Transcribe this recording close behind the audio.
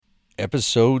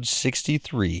episode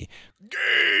 63.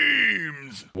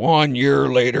 Games! 1 year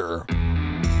later.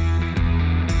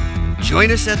 Join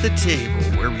us at the table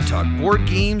where we talk board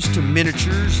games to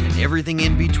miniatures and everything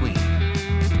in between.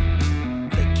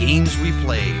 The Games We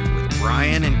Play with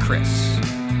Brian and Chris.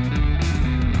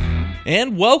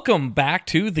 And welcome back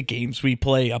to The Games We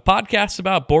Play, a podcast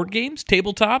about board games,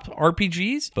 tabletop,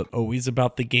 RPGs, but always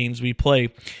about the games we play.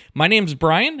 My name's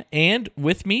Brian, and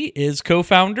with me is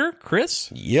co-founder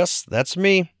Chris. Yes, that's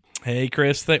me. Hey,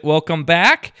 Chris. Welcome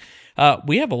back.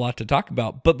 We have a lot to talk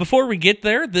about, but before we get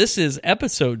there, this is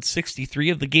episode 63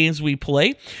 of The Games We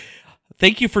Play.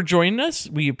 Thank you for joining us.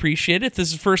 We appreciate it. If this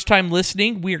is the first time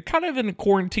listening, we are kind of in a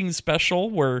quarantine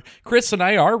special where Chris and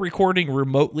I are recording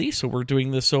remotely, so we're doing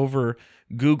this over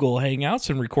Google Hangouts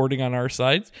and recording on our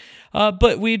sides.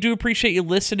 But we do appreciate you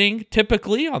listening.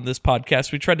 Typically on this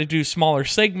podcast, we try to do smaller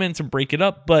segments and break it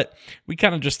up, but we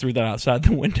kind of just threw that outside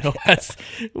the window as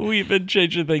we've been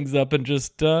changing things up and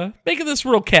just making this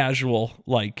real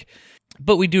casual-like.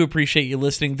 But we do appreciate you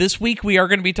listening. This week, we are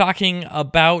going to be talking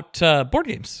about board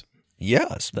games.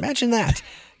 Yes, imagine that.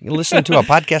 You're listening to a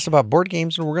podcast about board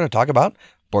games, and we're going to talk about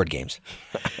board games.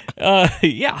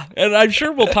 Yeah, and I'm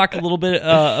sure we'll talk a little bit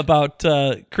about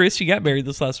Chris. You got married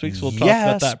this last week, so we'll talk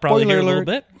about that probably here a little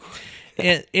bit.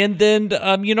 And then,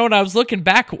 when I was looking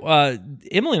back,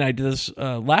 Emily and I did this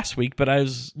last week, but I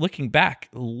was looking back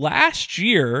last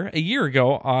year, a year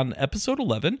ago, on episode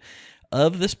 11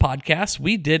 of this podcast,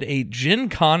 we did a Gen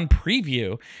Con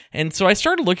preview. And so I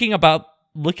started looking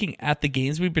at the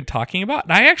games we've been talking about,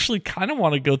 and I actually kind of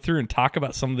want to go through and talk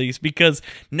about some of these because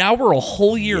now we're a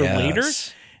whole year later,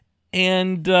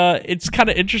 and it's kind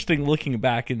of interesting looking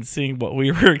back and seeing what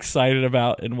we were excited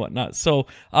about and whatnot. So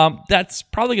that's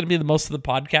probably going to be the most of the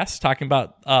podcast, talking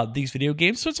about these video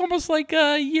games. So it's almost like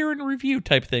a year in review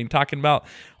type thing, talking about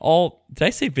all... Did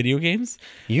I say video games?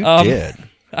 You did.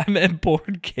 I meant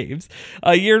board games.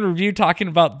 A year in review, talking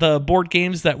about the board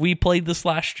games that we played this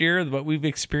last year, what we've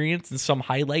experienced, and some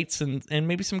highlights, and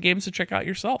maybe some games to check out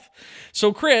yourself.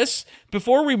 So, Chris,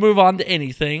 before we move on to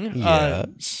anything,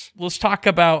 let's talk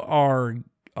about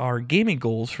our gaming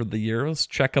goals for the year. Let's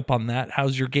check up on that.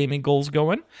 How's your gaming goals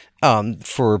going?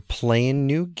 For playing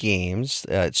new games,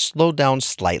 it slowed down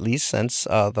slightly since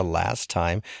the last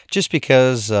time, just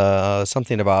because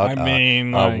something about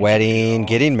a wedding,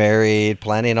 getting married,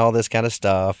 planning all this kind of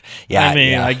stuff.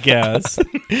 Yeah, I guess.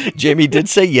 Jamie did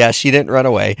say yes. She didn't run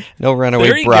away. No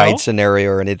runaway bride go.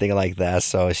 scenario or anything like that.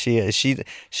 So she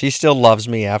still loves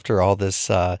me after all this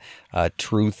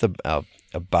truth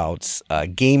about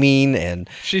gaming, and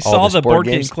she saw the board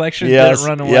game collection. Didn't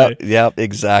run away. Yep,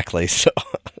 exactly. So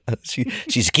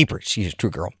she's a keeper. She's a true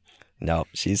girl. No,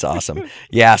 she's awesome.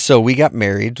 Yeah, so we got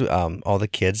married, all the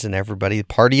kids and everybody.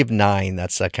 Party of 9.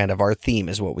 That's kind of our theme,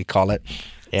 is what we call it.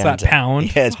 Is that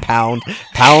pound? Yeah, it's pound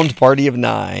party of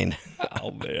 9.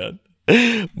 Oh man.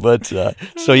 But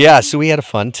so we had a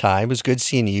fun time. It was good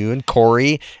seeing you and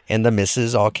Corey and the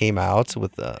missus all came out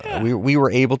with. We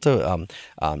were able to.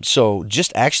 So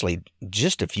just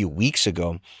a few weeks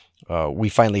ago, we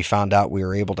finally found out we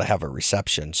were able to have a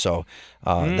reception. So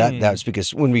that was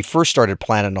because when we first started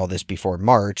planning all this before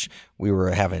March, we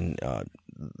were having.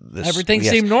 Everything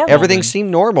seemed normal. Everything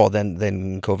seemed normal. Then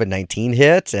COVID-19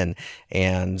 hit,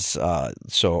 and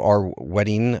so our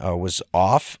wedding was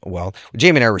off. Well,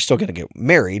 Jamie and I were still going to get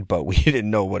married, but we didn't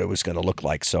know what it was going to look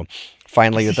like. So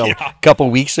finally,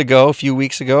 a few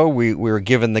weeks ago, we were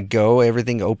given the go.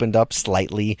 Everything opened up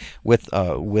slightly with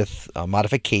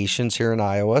modifications here in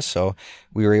Iowa. So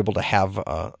we were able to have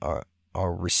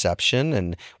our reception,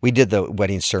 and we did the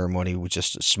wedding ceremony with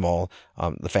just a small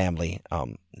the family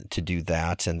to do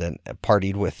that, and then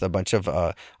partied with a bunch of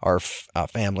our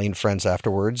family and friends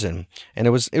afterwards, and it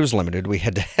was limited. We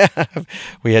had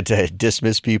to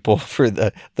dismiss people for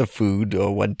the food,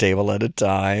 one table at a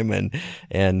time,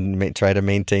 and try to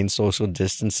maintain social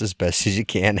distance as best as you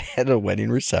can at a wedding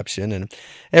reception. And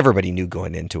everybody knew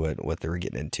going into it what they were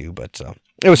getting into, but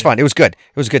it was fun. It was good.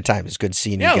 It was a good time. It was good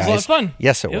seeing you guys. Yeah, it was a lot of fun.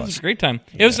 Yes, it was. It was a great time.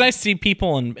 It was nice to see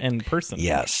people in person.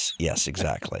 Yes,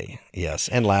 exactly. Yes,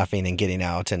 and laughing and getting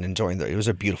out and enjoying it was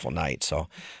a beautiful night. So,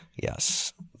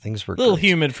 yes, things were a little great.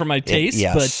 humid for my taste,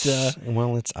 yes. But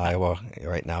well, it's Iowa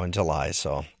right now in July,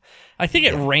 so I think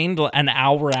it rained an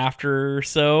hour after or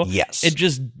so. Yes, it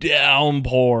just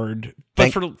downpoured,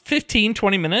 but for 15,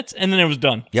 20 minutes, and then it was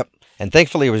done. Yep, and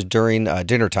thankfully it was during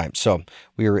dinner time, so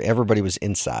everybody was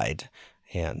inside.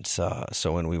 And so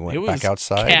when we went back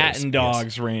outside, cat and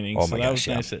dogs raining. Oh so my that gosh,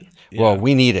 was nice. Well,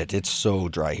 we need it. It's so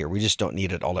dry here. We just don't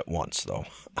need it all at once, though.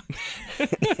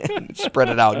 Spread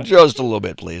it out just a little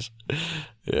bit, please.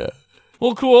 Yeah.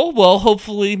 Well, cool. Well,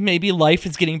 hopefully maybe life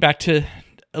is getting back to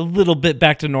a little bit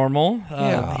back to normal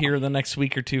here in the next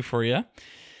week or two for you.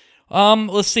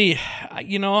 Let's see. I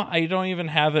don't even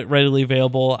have it readily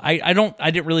available. I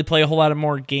didn't really play a whole lot of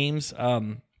more games.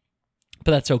 But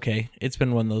that's okay. It's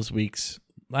been one of those weeks.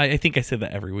 I think I say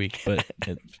that every week, but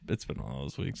it's been one of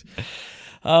those weeks.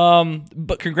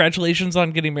 But congratulations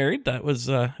on getting married. That was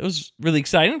it was really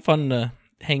exciting, fun to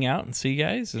hang out and see you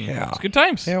guys, and it was good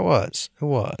times. Yeah, it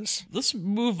was. Let's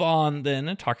move on then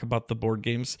and talk about the board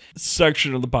games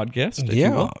section of the podcast.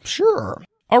 Yeah, sure.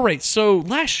 All right, so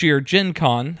last year, Gen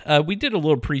Con, we did a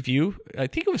little preview. I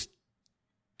think it was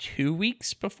 2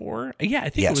 weeks before. Yeah, I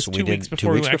think it was 2 weeks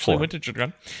before we actually went to Gen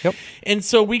Con. Yep. And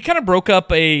so we kind of broke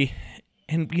up and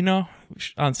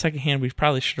on second hand, we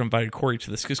probably should have invited Corey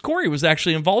to this because Corey was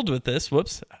actually involved with this.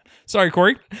 Whoops. Sorry,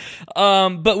 Corey.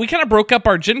 But we kind of broke up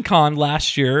our Gen Con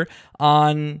last year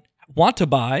on want to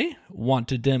buy, want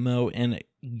to demo, and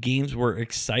games we're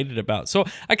excited about. So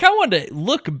I kind of wanted to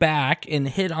look back and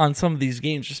hit on some of these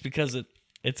games just because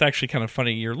it's actually kind of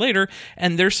funny a year later.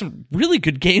 And there's some really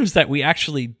good games that we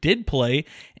actually did play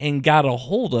and got a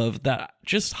hold of that I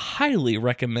just highly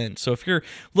recommend. So if you're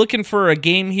looking for a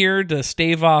game here to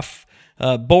stave off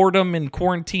boredom and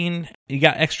quarantine, you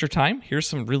got extra time, here's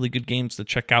some really good games to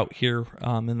check out here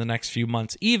in the next few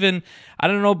months. Even, I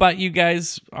don't know about you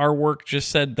guys, our work just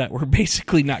said that we're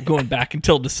basically not going back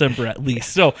until December at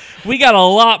least. So we got a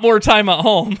lot more time at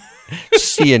home.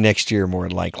 See you next year, more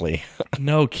likely.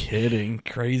 No kidding.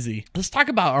 Crazy. Let's talk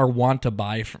about our want to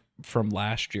buy from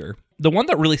last year. The one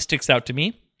that really sticks out to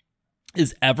me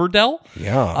is Everdell.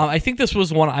 Yeah. I think this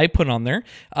was one I put on there.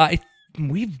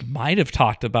 We might have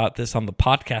talked about this on the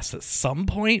podcast at some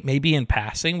point, maybe in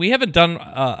passing. We haven't done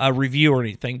a review or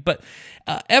anything, but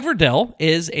Everdell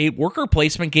is a worker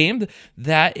placement game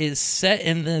that is set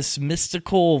in this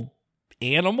mystical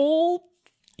animal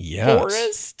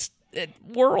forest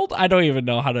world. I don't even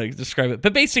know how to describe it,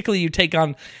 but basically you take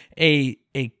on a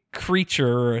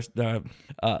creature,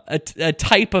 a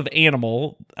type of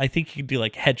animal. I think you can do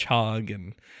like hedgehog,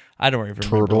 and I don't even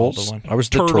remember turtles. The one. I was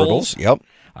the turtles. Yep.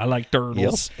 I like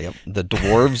turtles. Yep. The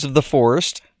dwarves of the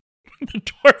forest. The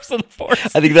dwarves of the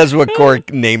forest. I think that's what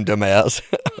Cork named them as.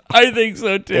 I think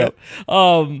so too.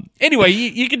 Yeah. Anyway,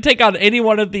 you can take on any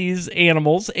one of these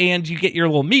animals, and you get your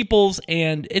little meeples,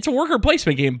 and it's a worker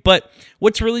placement game. But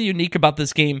what's really unique about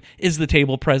this game is the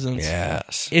table presence.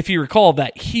 Yes. If you recall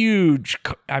that huge,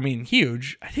 I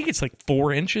think it's like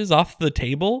 4 inches off the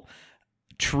table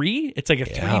tree. It's like a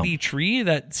 3D tree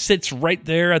that sits right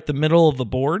there at the middle of the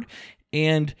board.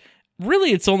 And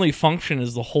really, its only function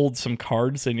is to hold some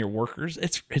cards in your workers.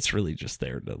 It's really just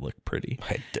there to look pretty.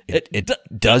 It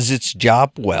does its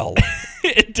job well.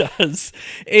 It does.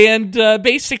 And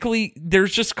basically,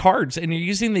 there's just cards, and you're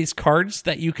using these cards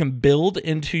that you can build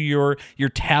into your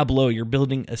tableau. You're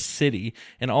building a city,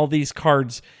 and all these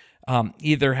cards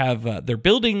either have their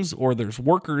buildings, or there's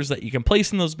workers that you can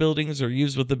place in those buildings or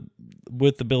use with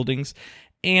the buildings.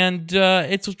 And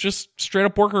it's just straight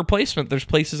up worker placement. There's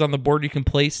places on the board you can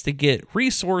place to get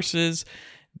resources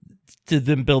to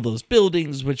then build those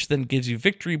buildings, which then gives you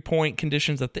victory point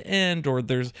conditions at the end. Or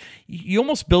you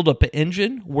almost build up an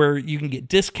engine where you can get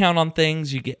discount on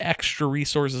things. You get extra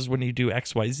resources when you do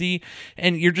XYZ,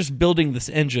 and you're just building this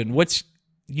engine. What's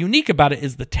unique about it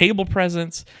is the table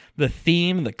presence, the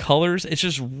theme, the colors.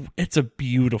 It's a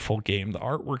beautiful game. The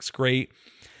artwork's great.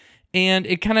 And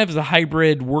it kind of is a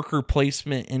hybrid worker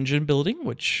placement engine building,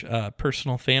 which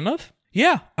personal fan of.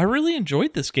 Yeah, I really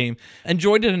enjoyed this game.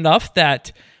 Enjoyed it enough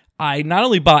that I not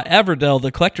only bought Everdell,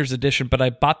 the collector's edition, but I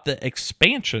bought the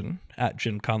expansion at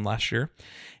Gen Con last year,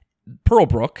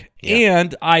 Pearlbrook,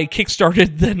 and I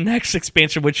kickstarted the next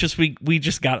expansion, which we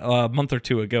just got a month or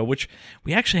two ago, which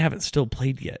we actually haven't still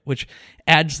played yet, which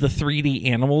adds the 3D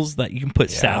animals that you can put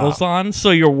saddles on,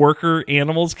 so your worker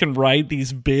animals can ride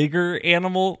these bigger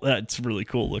animal. It's really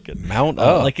cool looking. Mount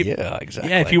up,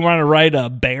 exactly. Yeah, if you want to ride a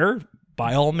bear,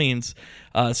 by all means.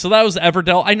 So that was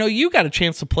Everdell. I know you got a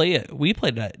chance to play it. We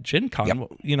played it at Gen Con.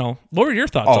 Yep. What were your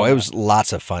thoughts on it? It was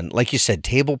lots of fun. Like you said,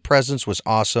 table presence was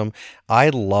awesome. I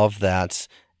love that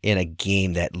in a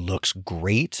game that looks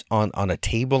great on a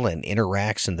table and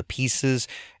interacts in the pieces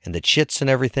and the chits and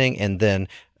everything. And then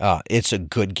it's a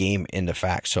good game in the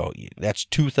fact. So that's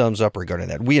 2 thumbs up regarding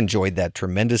that. We enjoyed that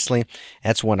tremendously.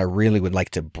 That's one I really would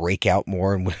like to break out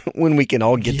more, and when we can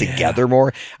all get together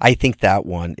more. I think that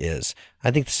one is. I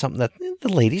think it's something that the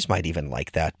ladies might even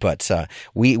like that. But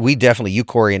we definitely, you,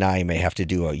 Corey, and I may have to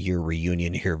do a year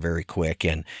reunion here very quick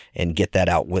and get that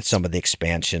out with some of the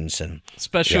expansions. And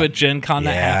especially with Gen Con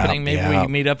that happening. Maybe we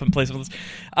can meet up and play some of this.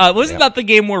 Wasn't that the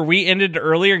game where we ended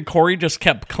earlier and Corey just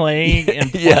kept playing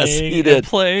and playing yes, he did. and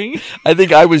playing? I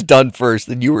think I was done first,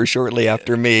 and you were shortly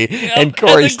after me. Yep, and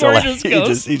Corey still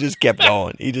he just kept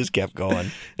going. He just kept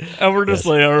going. And we're just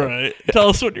like, all right, tell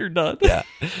us when you're done.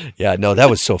 Yeah, no, that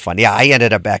was so fun. Yeah, I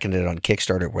ended up backing it on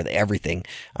Kickstarter with everything.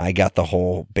 I got the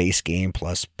whole base game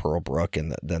plus Pearlbrook,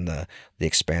 and then the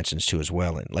expansions too as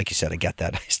well. And like you said, I got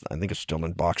that. I think it's still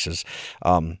in boxes.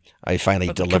 I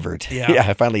finally delivered.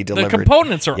 I finally delivered. The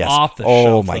components are off the shelf.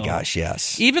 Oh my gosh,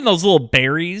 yes. Even those little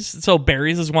berries. So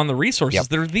berries is one of the resources. Yep.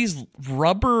 There are these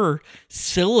rubber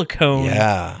silicone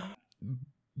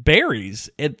berries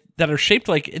that are shaped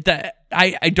like that.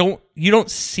 You don't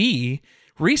see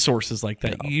resources like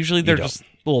that. Usually they're just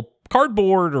little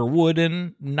cardboard or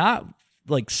wooden, not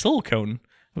like silicone.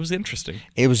 It was interesting.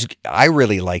 I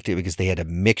really liked it because they had a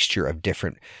mixture of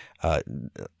different. I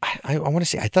want to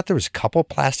say I thought there was a couple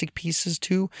plastic pieces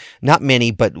too, not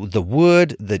many, but the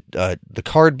wood, the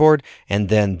cardboard, and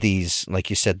then these, like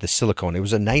you said, the silicone. It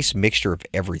was a nice mixture of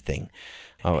everything.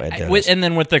 And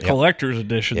then with the collector's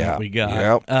edition that we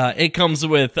got, it comes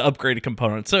with upgraded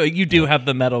components. So you do have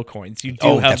the metal coins, you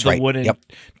do have the wooden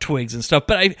twigs and stuff.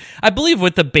 But I believe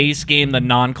with the base game, the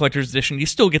non-collector's edition, you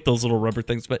still get those little rubber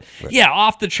things. But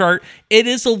off the chart, it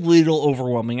is a little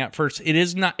overwhelming at first.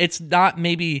 It's not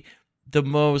maybe the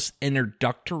most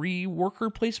introductory worker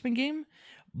placement game,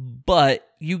 but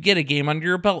you get a game under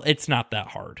your belt. It's not that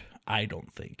hard, I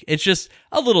don't think. It's just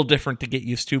a little different to get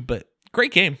used to, but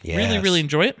great game. Yes. Really, really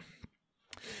enjoy it.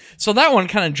 So that one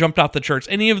kind of jumped off the charts.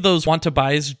 Any of those want to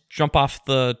buys jump off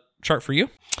the chart for you?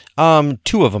 2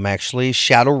 of them actually.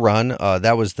 Shadowrun,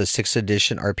 that was the 6th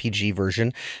edition RPG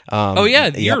version.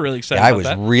 You're really excited. I was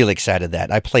really excited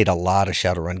that I played a lot of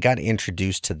Shadowrun. Got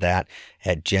introduced to that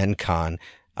at Gen Con.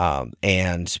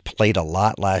 And played a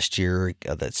lot last year.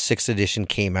 The 6th edition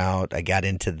came out. I got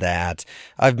into that.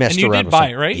 I've messed around. And you did buy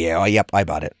it, right? Yeah. Yep. I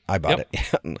bought it. I bought it.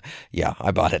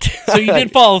 I bought it. So you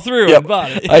did follow through and bought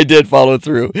it. I did follow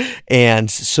through, and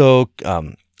so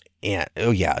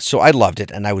so I loved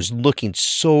it, and I was looking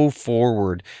so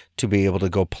forward to be able to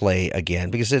go play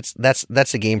again because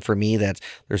that's a game for me that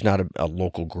there's not a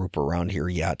local group around here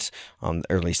yet, or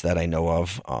at least that I know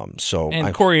of.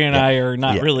 Corey and I are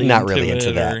not really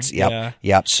into that.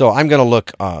 Yep. So I'm gonna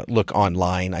look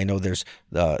online. I know there's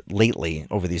lately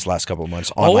over these last couple of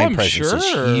months, online presence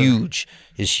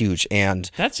is huge,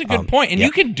 and that's a good point. And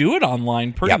you can do it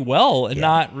online pretty well, and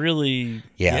not really.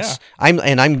 Yes,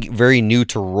 I'm very new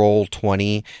to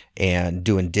Roll20 and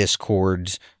doing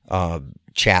Discord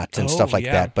chat and stuff like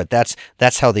that, but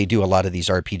that's how they do a lot of these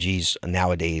RPGs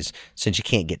nowadays, since you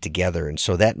can't get together, and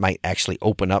so that might actually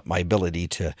open up my ability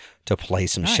to play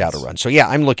some Shadowrun. So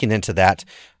I'm looking into that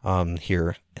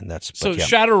here, and that's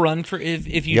Shadowrun, for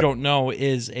if you don't know,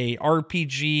 is a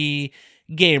RPG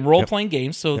game, role playing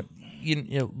game. So you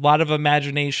know, a lot of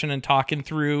imagination and talking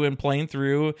through and playing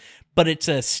through. But it's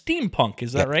a steampunk,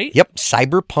 is that right? Yep,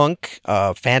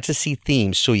 cyberpunk fantasy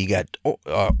themes. So you got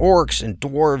orcs and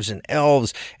dwarves and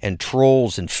elves and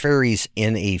trolls and fairies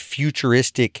in a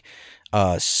futuristic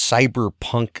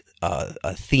cyberpunk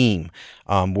theme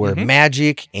where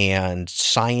magic and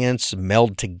science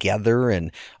meld together,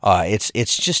 and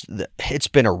it's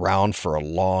been around for a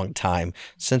long time,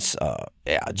 since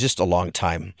just a long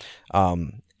time.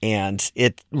 And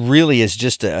it really is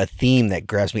just a theme that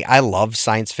grabs me. I love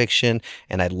science fiction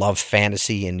and I love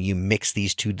fantasy, and you mix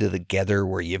these two together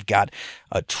where you've got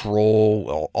a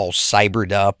troll all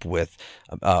cybered up with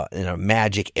a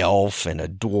magic elf and a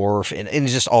dwarf and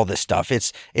just all this stuff.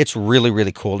 It's really,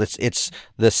 really cool. It's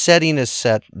the setting is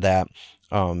set that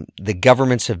the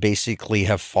governments have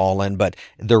fallen, but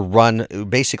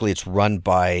it's run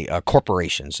by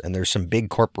corporations, and there's some big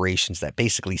corporations that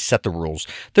basically set the rules.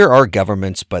 There are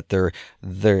governments, but they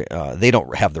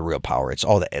don't have the real power. It's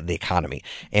all the economy,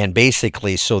 and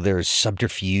basically, so there's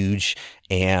subterfuge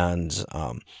and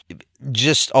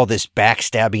just all this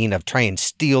backstabbing of trying to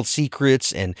steal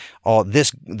secrets, and all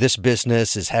this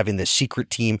business is having this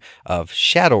secret team of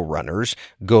shadow runners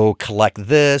go collect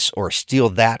this or steal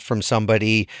that from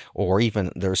somebody, or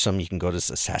even there's some you can go to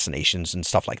assassinations and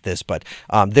stuff like this, but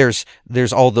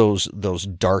there's all those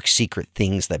dark secret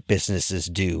things that businesses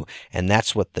do, and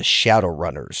that's what the shadow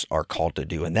runners are called to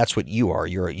do, and that's what you are.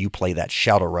 You play that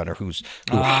shadow runner who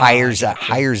hires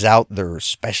out their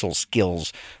special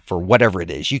skills for whatever it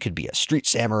is. You could be a street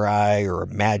samurai or a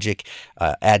magic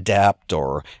adept,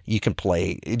 or you can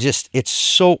play. It's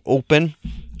so open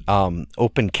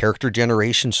character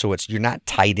generation, so you're not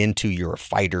tied into you're a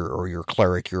fighter or you're a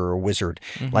cleric, you're a wizard,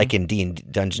 like in D&D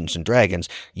Dungeons and Dragons.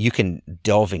 You can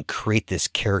delve and create this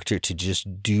character to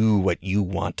just do what you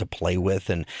want to play with,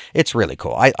 and it's really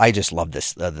cool. I just love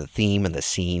this the theme and the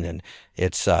scene, and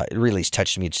it really has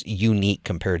touched me. It's unique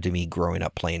compared to me growing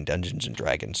up playing Dungeons and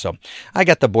Dragons. So I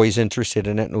got the boys interested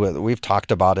in it. We've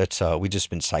talked about it. We've just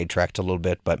been sidetracked a little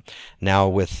bit, but now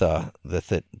with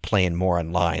playing more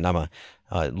online, I'm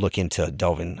look into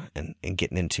delving and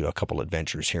getting into a couple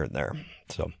adventures here and there.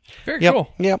 So very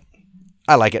cool. Yep.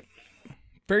 I like it.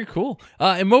 Very cool.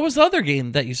 And what was the other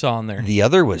game that you saw on there? The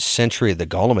other was Century of the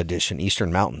Golem Edition,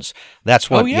 Eastern Mountains. That's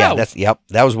one. Oh, yeah.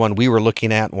 That was one we were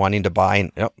looking at, wanting to buy,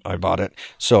 and I bought it.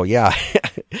 So yeah,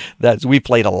 we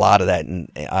played a lot of that,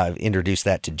 and I've introduced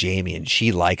that to Jamie, and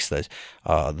she likes the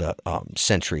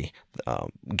Century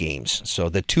games. So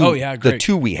the two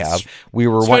we have, we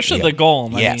were especially the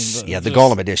Golem. Yes, the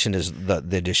Golem Edition is the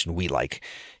edition we like.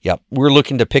 Yep, we're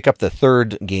looking to pick up the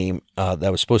third game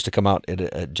that was supposed to come out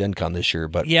at Gen Con this year,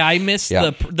 but I missed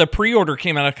the pre-order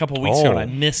came out a couple weeks ago, and I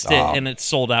missed it, and it's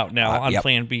sold out now on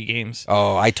Plan B Games.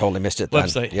 Oh, I totally missed it.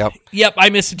 Website. Then. Yep, I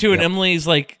missed it too. And Emily's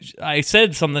like, I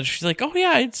said something. She's like, "Oh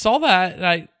yeah, I saw that."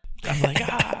 And I'm like,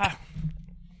 ah.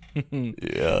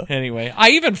 Yeah. Anyway, I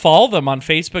even follow them on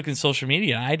Facebook and social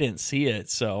media. I didn't see it,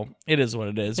 so it is what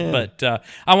it is. Yeah. But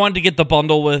I wanted to get the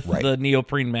bundle with the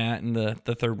neoprene mat and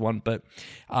the third one. But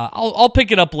I'll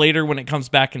pick it up later when it comes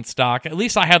back in stock. At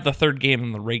least I have the third game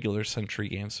in the regular Century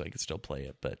game, so I can still play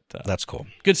it. But that's cool.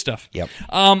 Good stuff. Yep.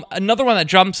 Another one that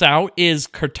jumps out is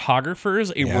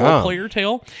Cartographers, a role-player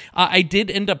tale. I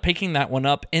did end up picking that one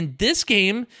up, and this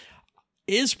game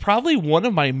is probably one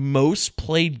of my most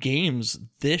played games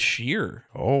this year.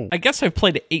 Oh. I guess I've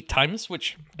played it 8 times,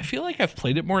 which I feel like I've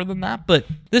played it more than that, but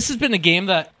this has been a game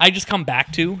that I just come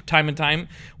back to time and time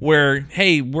where,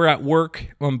 hey, we're at work.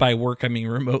 Well, by work, I mean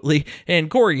remotely. And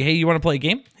Corey, hey, you want to play a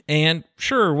game? And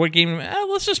sure, what game?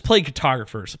 Let's just play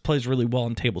Cartographers. It plays really well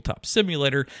in Tabletop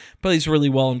Simulator, plays really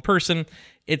well in person.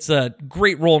 It's a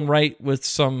great roll and write with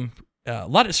a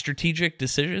lot of strategic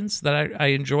decisions that I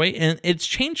enjoy, and it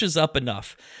changes up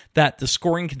enough that the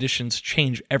scoring conditions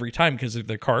change every time because of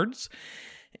the cards.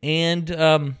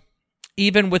 And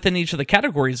even within each of the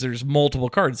categories, there's multiple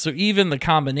cards. So even the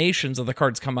combinations of the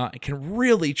cards come out, it can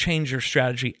really change your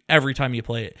strategy every time you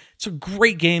play it. It's a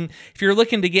great game. If you're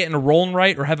looking to get in a roll and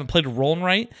write or haven't played a roll and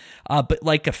write, but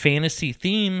like a fantasy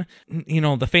theme,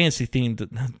 the fantasy theme,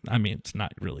 I mean, it's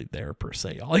not really there per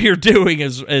se. All you're doing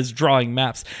is drawing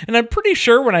maps. And I'm pretty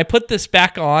sure when I put this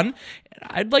back on,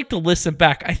 I'd like to listen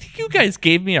back. I think you guys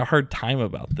gave me a hard time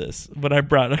about this when I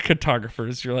brought up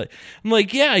Cartographers. I'm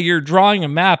like, yeah, you're drawing a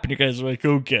map, and you guys are like,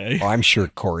 okay. Oh, I'm sure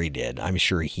Corey did. I'm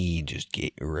sure he just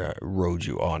rode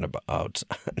you on about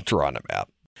drawing a map.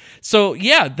 So,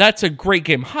 yeah, that's a great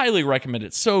game. Highly recommend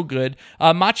it. So good.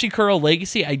 Machikoro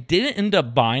Legacy, I didn't end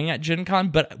up buying at Gen Con,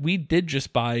 but we did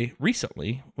just buy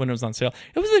recently when it was on sale.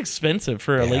 It was expensive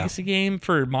for a Legacy game.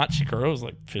 For Machikoro, it was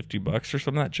like $50 or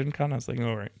something at Gen Con. I was like,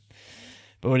 all right.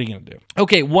 But what are you going to do?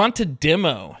 Okay, Wanted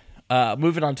Demo.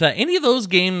 Moving on to that. Any of those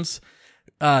games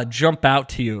jump out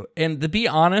to you? And to be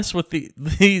honest with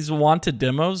these Wanted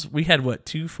Demos, we had,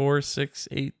 2, 4, 6,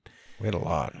 8? We had a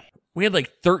lot. We had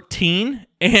like 13,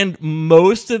 and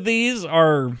most of these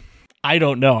are, I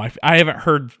don't know. I haven't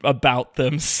heard about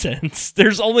them since.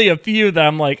 There's only a few that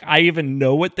I'm like, I even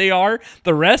know what they are.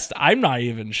 The rest, I'm not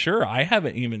even sure. I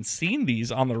haven't even seen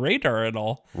these on the radar at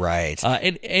all. Right.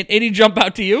 And any jump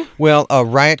out to you? Well,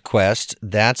 Riot Quest,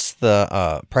 that's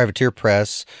the Privateer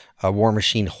Press, War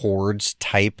Machine Hordes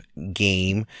type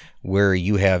game where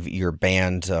you have your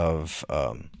band of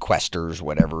questers,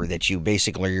 whatever, that you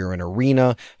basically you're in an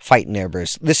arena fighting everybody.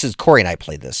 This is Corey and I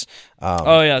played this.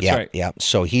 That's right. Yeah.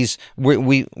 So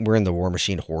we're in the War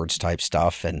Machine Hordes type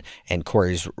stuff, and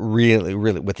Corey's really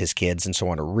with his kids and so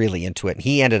on are really into it. And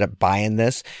he ended up buying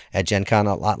this at Gen Con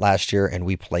a lot last year, and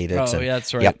we played it. Oh, and, yeah,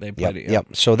 that's right. Yep, they played it.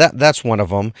 Yep. So that's one of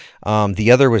them.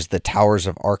 The other was the Towers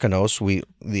of Arcanos.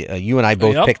 You and I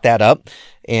both picked that up.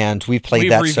 and we've played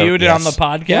We've that. reviewed it on the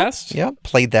podcast. Yeah,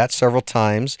 played that several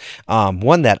times.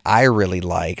 One that I really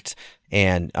liked,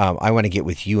 and I want to get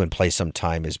with you and play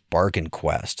sometime, is Bargain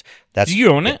Quest. Do you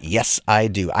own it? Yes, I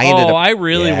do. I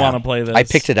really want to play this. I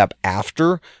picked it up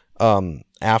after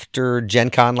Gen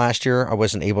Con last year. I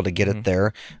wasn't able to get it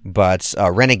there, but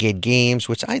Renegade Games,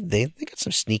 which they got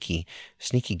some sneaky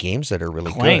games that are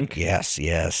really Clank. good.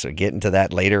 Yes. We'll get into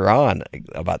that later on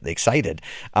about the excited.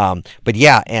 But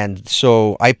yeah, and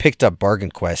so I picked up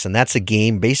Bargain Quest, and that's a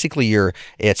game. Basically,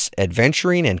 it's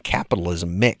adventuring and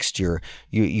capitalism mixed.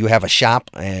 You have a shop,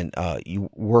 and you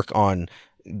work on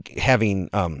having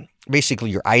basically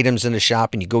your items in the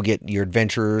shop, and you go get your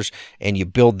adventurers and you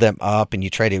build them up and you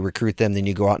try to recruit them. Then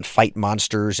you go out and fight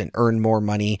monsters and earn more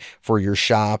money for your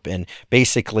shop. And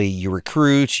basically you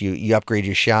recruit, you upgrade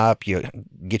your shop, you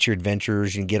get your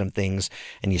adventurers, you get them things,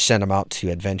 and you send them out to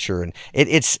adventure. And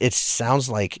it sounds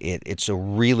like it's a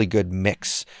really good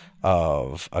mix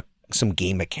of some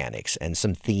game mechanics and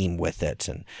some theme with it,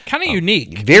 and kind of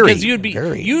unique. Very, because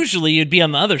usually you'd be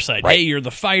on the other side. Right. Hey, you're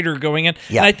the fighter going in.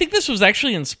 Yeah. And I think this was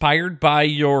actually inspired by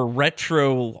your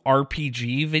retro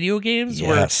RPG video games,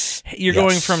 Yes. where you're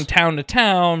going from town to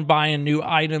town, buying new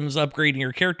items, upgrading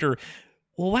your character.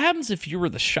 Well, what happens if you were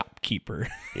the shopkeeper?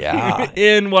 Yeah.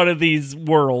 In one of these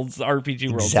worlds, RPG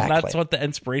worlds? Exactly. And that's what the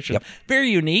inspiration. Yep. Very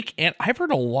unique, and I've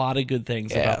heard a lot of good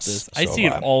things about this. I see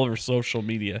it all over social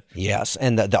media. Yes,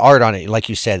 and the art on it, like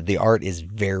you said, the art is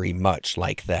very much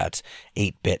like that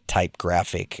 8-bit type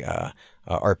graphic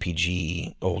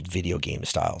RPG old video game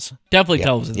styles. Definitely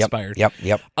tells inspired.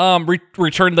 Yep.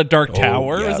 Return to the Dark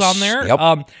Tower is on there.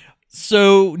 Yep.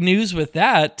 So news with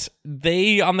that,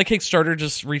 they on the Kickstarter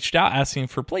just reached out asking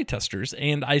for playtesters,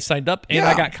 and I signed up and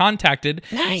I got contacted.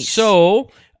 Nice. So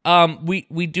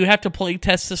we do have to play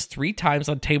test this 3 times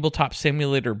on Tabletop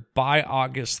Simulator by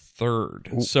August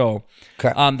 3rd. Ooh. So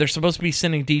they're supposed to be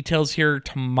sending details here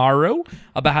tomorrow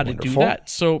about how to do that.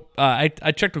 So I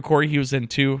checked with Corey, he was in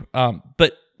too.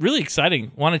 But really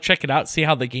exciting. Want to check it out, see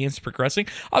how the game's progressing.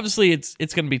 Obviously it's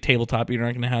going to be tabletop. You're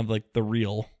not going to have like the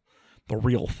real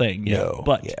thing. No,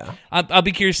 but yeah. I'll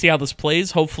be curious to see how this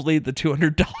plays. Hopefully the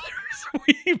 $200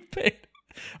 we paid,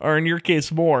 or in your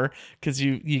case more, because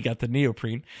you got the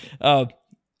neoprene. I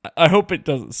hope it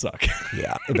doesn't suck.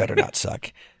 Yeah, it better not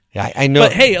suck. Yeah, I know.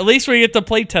 But hey, at least we get to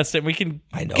play test it, and we can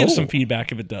give some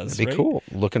feedback if it does. It'd be cool.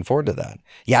 Looking forward to that.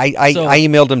 Yeah, I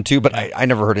emailed him too, but I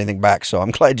never heard anything back, so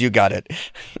I'm glad you got it.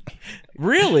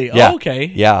 Really? Yeah. Oh, okay.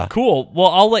 Yeah. Cool. Well,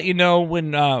 I'll let you know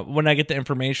when I get the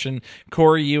information.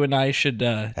 Corey, you and I should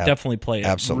definitely play it.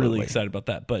 Absolutely. I'm really excited about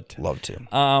that. But love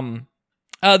to.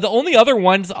 The only other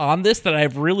ones on this that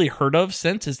I've really heard of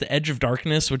since is the Edge of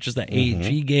Darkness, which is the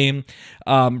AEG game.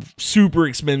 Super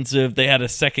expensive. They had a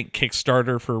second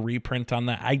Kickstarter for a reprint on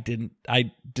that.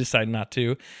 I decided not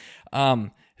to.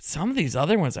 Some of these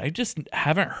other ones I just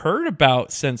haven't heard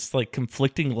about since, like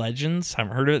Conflicting Legends. I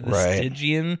haven't heard of it.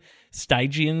 The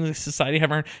Stygian Society. I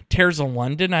haven't heard. Tears of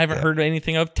London. I haven't heard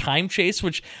anything of. Time Chase,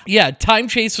 Time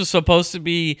Chase was supposed to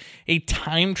be a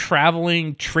time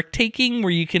traveling trick taking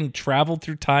where you can travel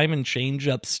through time and change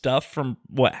up stuff from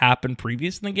what happened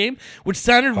previous in the game, which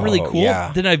sounded really cool.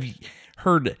 Yeah. Then I've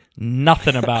heard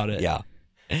nothing about it. Yeah.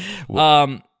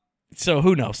 So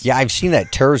who knows? Yeah, I've seen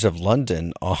that Terrors of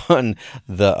London on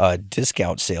the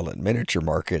discount sale at Miniature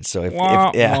Market. So if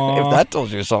that told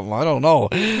you something, I don't know.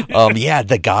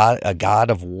 The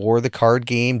God of War, the card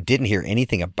game. Didn't hear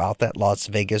anything about that. Las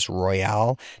Vegas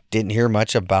Royale. Didn't hear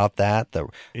much about that.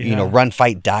 Run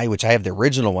Fight Die, which I have the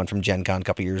original one from Gen Con a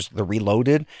couple years. The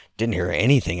Reloaded. Didn't hear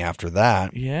anything after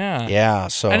that. Yeah. Yeah.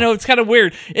 So I know it's kind of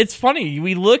weird. It's funny.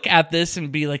 We look at this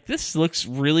and be like, this looks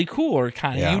really cool or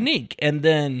kind of unique, and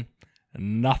then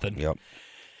nothing. Yep.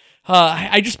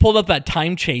 I just pulled up that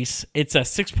Time Chase. It's a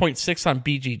 6.6 on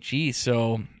BGG,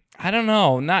 so I don't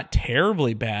know, not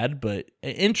terribly bad, but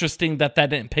interesting that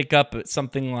didn't pick up at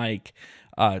something like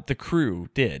The Crew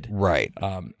did. Right.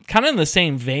 Kind of in the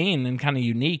same vein and kind of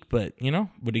unique, but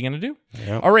what are you going to do?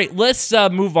 Yep. All right, let's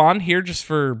move on here just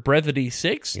for brevity's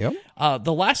sake. Yep.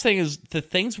 The last thing is the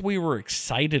things we were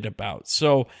excited about.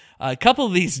 So a couple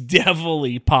of these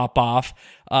definitely pop off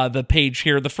the page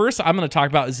here. The first I'm going to talk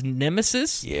about is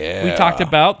Nemesis. Yeah. We talked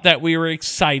about that we were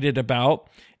excited about,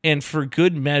 and for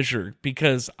good measure,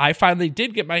 because I finally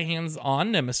did get my hands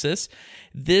on Nemesis.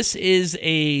 This is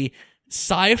a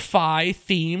sci-fi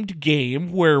themed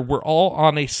game where we're all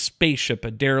on a spaceship,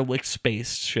 a derelict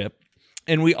spaceship,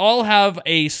 and we all have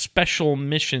a special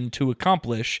mission to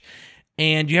accomplish,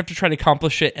 and you have to try to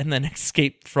accomplish it and then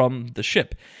escape from the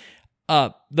ship.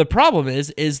 The problem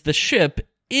is the ship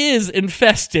is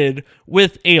infested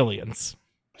with aliens.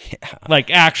 like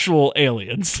actual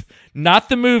aliens, not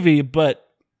the movie, but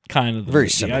kind of the very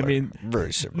movie. similar. I mean,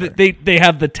 very similar. They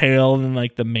have the tail and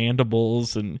like the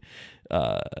mandibles and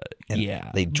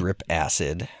they drip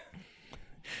acid.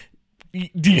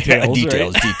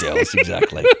 Details, details,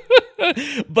 exactly.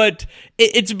 But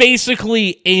it's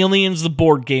basically Aliens, the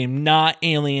board game, not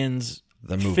Aliens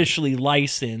the movie. Officially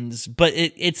licensed, but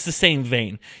it's the same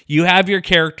vein. You have your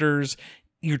characters,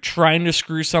 you're trying to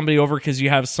screw somebody over because you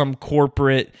have some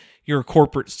corporate,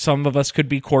 some of us could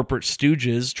be corporate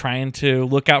stooges trying to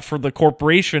look out for the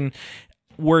corporation,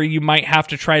 where you might have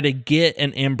to try to get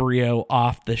an embryo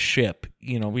off the ship.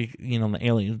 In the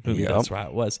Alien movie, That's how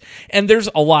it was. And there's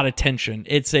a lot of tension.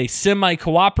 It's a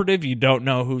semi-cooperative. You don't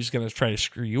know who's going to try to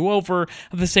screw you over.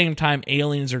 At the same time,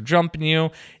 aliens are jumping you.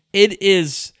 It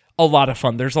is a lot of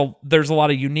fun. There's a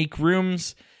lot of unique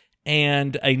rooms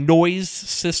and a noise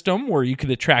system where you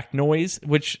can attract noise,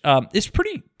 which is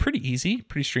pretty easy,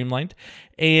 pretty streamlined.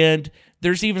 And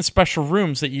there's even special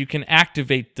rooms that you can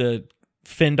activate the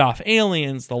fend off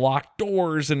aliens, the locked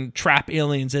doors, and trap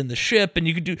aliens in the ship. And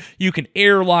you can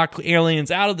airlock aliens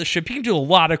out of the ship. You can do a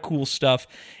lot of cool stuff.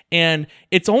 And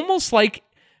it's almost like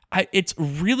it's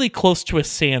really close to a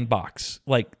sandbox,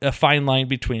 like a fine line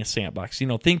between a sandbox.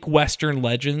 Think Western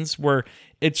Legends, where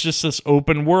it's just this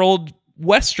open world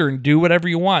Western, do whatever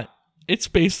you want. It's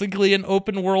basically an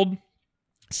open world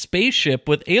spaceship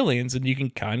with aliens, and you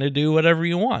can kind of do whatever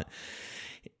you want.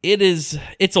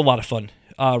 It's a lot of fun.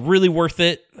 Really worth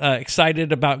it.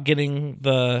 Excited about getting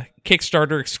the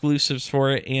Kickstarter exclusives for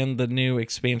it and the new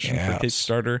expansion for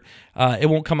Kickstarter. It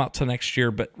won't come out till next year,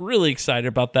 but really excited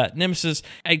about that. Nemesis,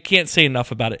 I can't say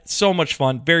enough about it. So much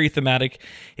fun, very thematic.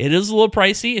 It is a little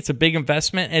pricey. It's a big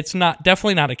investment. It's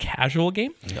definitely not a casual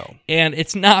game. No. And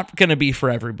it's not going to be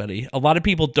for everybody. A lot of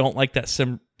people don't like that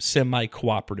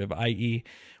semi-cooperative, i.e.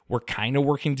 we're kind of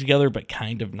working together, but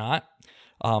kind of not.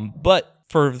 But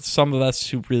for some of us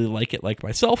who really like it, like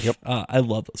myself, I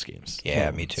love those games.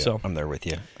 Yeah, me too. So I'm there with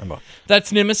you.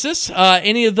 That's Nemesis.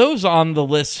 Any of those on the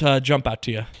list jump out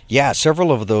to you? Yeah,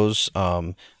 several of those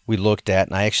we looked at,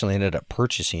 and I actually ended up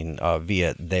purchasing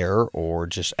via there or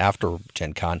just after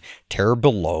Gen Con, Terror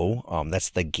Below. That's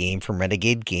the game from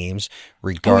Renegade Games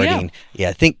regarding,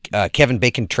 I think Kevin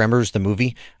Bacon Tremors, the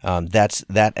movie. That's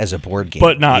that as a board game.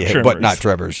 But not Tremors. But not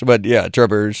Tremors. But yeah,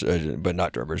 Tremors, but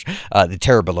not Tremors. The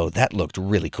Terror Below, that looked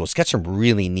really cool. It's got some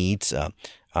really neat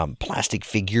plastic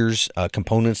figures,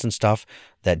 components and stuff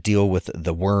that deal with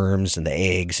the worms and the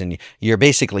eggs, and you're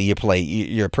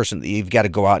a person, you've got to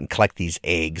go out and collect these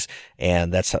eggs,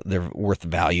 and that's how they're worth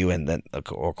value, and then of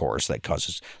course that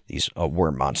causes these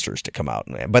worm monsters to come out.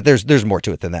 But there's more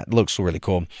to it than that. It looks really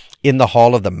cool. In the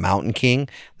Hall of the Mountain King,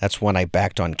 that's one I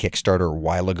backed on Kickstarter a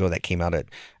while ago. That came out at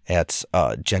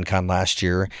Gen Con last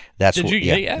year. Did you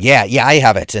get it yet? Yeah, I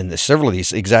have it. And several of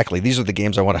these, exactly. These are the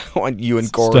games I want you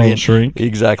and Corey. Stolen Shrink.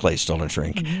 Exactly, Stolen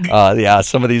Shrink.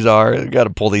 Some of these are, got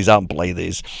to pull these out and play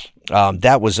these.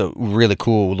 That was a really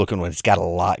cool looking one. It's got a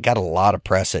lot of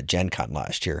press at Gen Con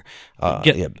last year. And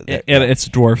it's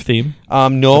dwarf theme?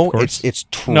 No, it's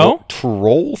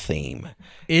troll theme.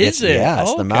 Is it? Yeah,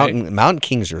 it's the Mountain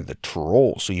Kings are the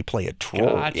troll, so you play a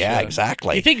troll. Gotcha. Yeah,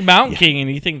 exactly. You think Mountain King and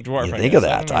you think dwarf. You think of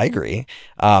that. I agree.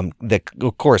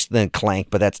 Of course, then Clank,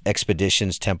 but that's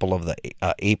Expeditions, Temple of the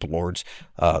Ape Lords.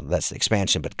 That's the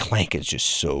expansion, but Clank is just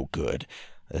so good.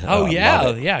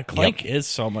 Clank is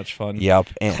so much fun. Yep.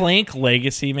 Clank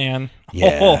Legacy, man.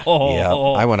 Yeah.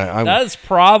 That is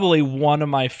probably one of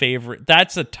my favorite.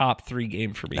 That's a top 3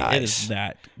 game for me. Nice. It is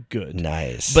that good.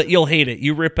 Nice. But you'll hate it.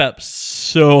 You rip up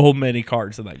so many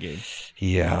cards in that game.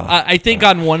 Yeah. I think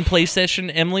on one play session,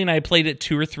 Emily and I played it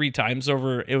 2 or 3 times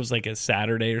over. It was like a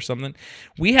Saturday or something.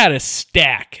 We had a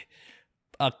stack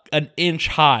an inch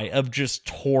high of just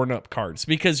torn up cards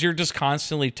because you're just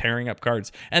constantly tearing up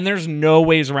cards and there's no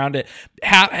ways around it.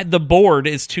 The board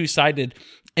is 2-sided,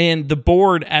 and the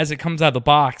board, as it comes out of the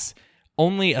box,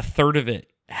 only a third of it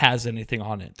has anything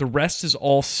on it. The rest is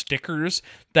all stickers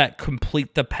that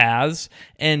complete the paths,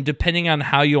 and depending on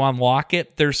how you unlock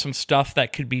it, there's some stuff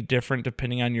that could be different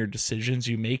depending on your decisions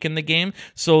you make in the game.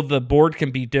 So the board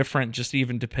can be different just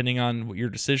even depending on your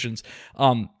decisions.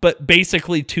 But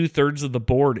basically 2/3 of the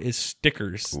board is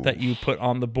stickers that you put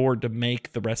on the board to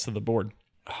make the rest of the board.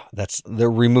 They're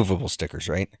removable stickers,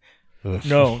 right?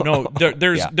 No.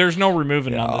 There's no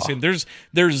removing on this game.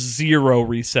 There's zero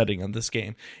resetting on this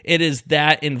game. It is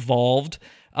that involved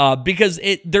because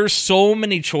there's so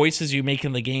many choices you make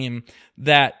in the game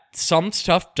that some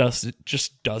stuff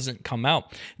just doesn't come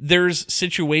out. There's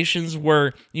situations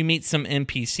where you meet some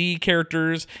NPC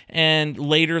characters and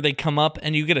later they come up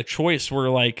and you get a choice where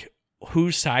like,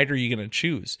 whose side are you going to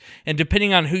choose? And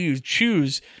depending on who you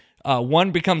choose,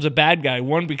 one becomes a bad guy,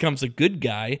 one becomes a good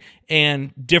guy,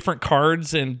 and different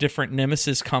cards and different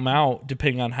nemesis come out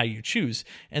depending on how you choose.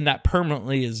 And that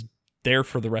permanently is there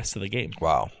for the rest of the game.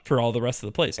 Wow. For all the rest of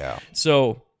the plays. Yeah.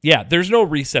 So, yeah, there's no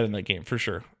reset in that game for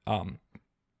sure.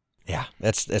 Yeah,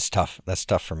 that's tough. That's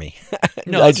tough for me.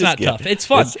 No, it's not tough. It's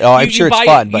fun. I'm sure it's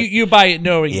fun. But you buy it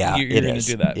knowing yeah, you're going to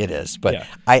do that. It is. But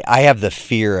I have the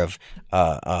fear of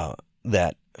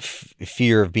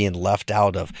fear of being left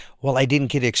out of, well, I didn't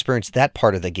get to experience that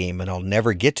part of the game, and I'll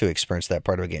never get to experience that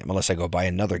part of the game unless I go buy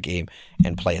another game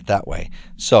and play it that way.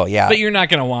 So, yeah. But you're not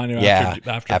going to want to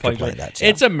after playing that.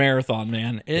 It's a marathon,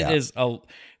 man. It is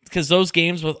because those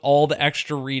games with all the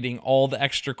extra reading, all the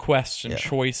extra quests and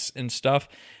choice and stuff,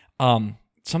 some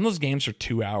of those games are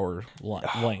 2 hour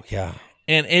length. Yeah.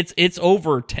 And it's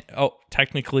over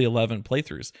technically 11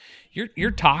 playthroughs.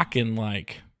 You're talking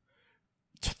like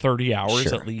 30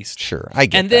 hours at least. Sure. I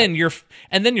get that.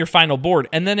 Then your final board.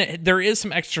 And then there is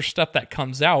some extra stuff that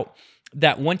comes out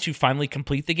that once you finally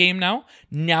complete the game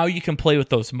now you can play with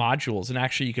those modules, and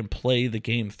actually you can play the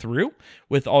game through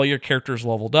with all your characters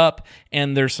leveled up,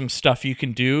 and there's some stuff you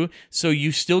can do. So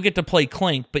you still get to play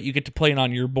Clank, but you get to play it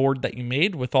on your board that you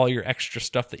made with all your extra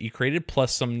stuff that you created,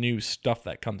 plus some new stuff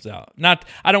that comes out.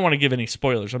 I don't want to give any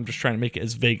spoilers. I'm just trying to make it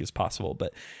as vague as possible,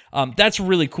 but that's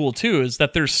really cool too, is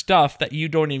that there's stuff that you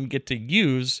don't even get to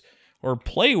use or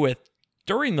play with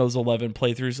during those 11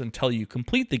 playthroughs until you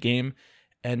complete the game.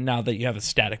 And now that you have a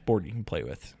static board you can play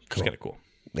with, which is kind of cool.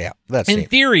 Yeah, that's in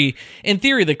theory,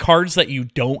 the cards that you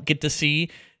don't get to see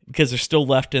because they're still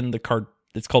left in the card.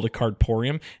 It's called a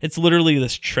cardporium. It's literally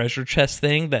this treasure chest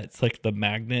thing that's like the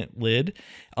magnet lid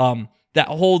that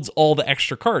holds all the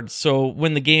extra cards. So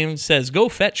when the game says go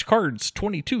fetch cards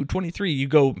 22, 23, you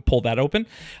go pull that open.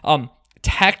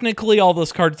 Technically, all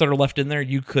those cards that are left in there,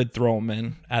 you could throw them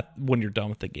in when you're done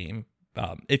with the game.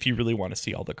 If you really want to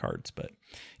see all the cards. But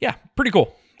yeah, pretty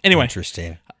cool. Anyway,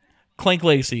 interesting. Clank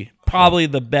Legacy, probably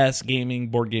the best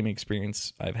board gaming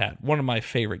experience I've had. One of my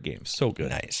favorite games. So good.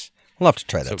 Nice. I'll have to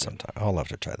try that sometime. I'll have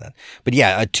to try that. But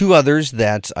yeah, two others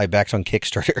that I backed on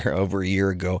Kickstarter over a year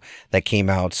ago that came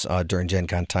out during Gen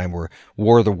Con time were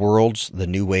War of the Worlds, The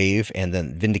New Wave, and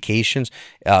then Vindications.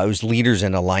 It was Leaders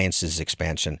and Alliances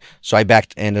expansion. So I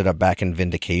ended up backing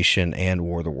Vindication and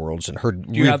War of the Worlds, and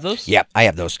heard. Do you have those? Yeah, I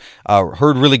have those.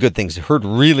 Heard really good things. Heard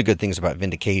really good things about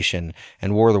Vindication,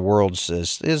 and War of the Worlds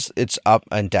is it's up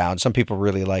and down. Some people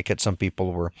really like it. Some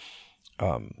people were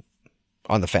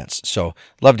on the fence. So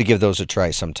love to give those a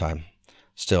try sometime.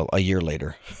 Still a year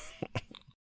later.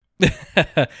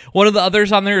 One of the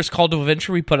others on there is Call to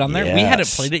Adventure we put on there. Yes. We hadn't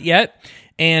played it yet.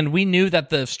 And we knew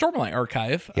that the Stormlight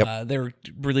Archive, they were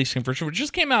releasing a version, which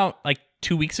just came out like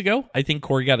 2 weeks ago. I think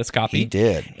Corey got his copy. He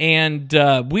did. And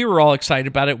we were all excited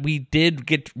about it. We did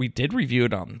review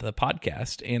it on the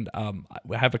podcast, and I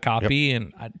have a copy.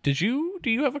 Yep. And do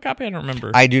you have a copy? I don't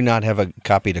remember. I do not have a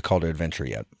copy to Call to Adventure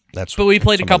yet. But we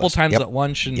played a couple times at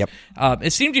lunch, and Yep.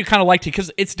 It seemed you kind of liked it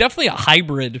because it's definitely a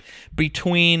hybrid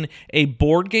between a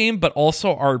board game but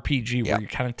also RPG where you're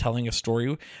kind of telling a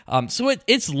story. So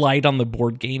it's light on the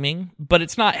board gaming, but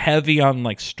it's not heavy on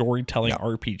like storytelling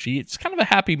RPG. It's kind of a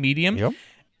happy medium,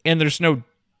 and there's no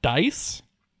dice.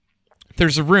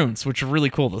 There's the runes, which are really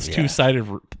cool. Those two-sided,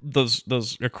 those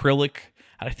acrylic.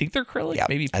 I think they're acrylic,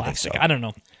 maybe plastic. I don't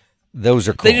know. Those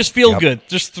are cool. They just feel good.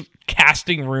 Just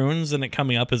casting runes and it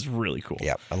coming up is really cool.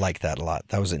 Yep, I like that a lot.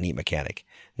 That was a neat mechanic.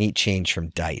 Neat change from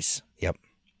dice.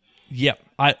 Yep.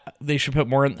 They should put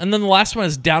more in. And then the last one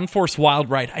is Downforce Wild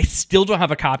Ride. I still don't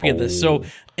have a copy of this. So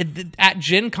at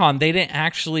Gen Con, they didn't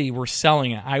actually were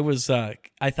selling it.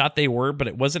 I thought they were, but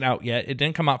it wasn't out yet. It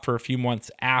didn't come out for a few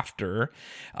months after.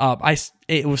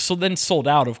 It was then sold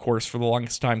out, of course, for the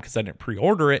longest time because I didn't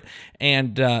pre-order it.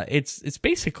 And it's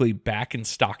basically back in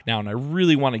stock now. And I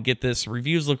really want to get this.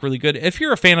 Reviews look really good. If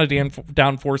you're a fan of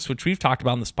Downforce, which we've talked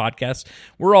about on this podcast,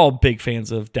 we're all big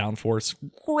fans of Downforce.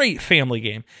 Great family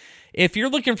game. If you're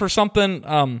looking for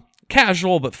something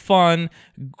casual but fun,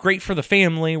 great for the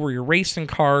family, where you're racing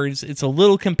cars, it's a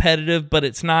little competitive, but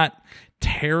it's not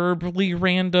terribly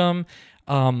random,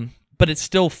 but it's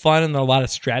still fun and there's a lot of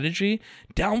strategy.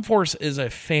 Downforce is a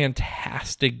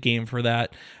fantastic game for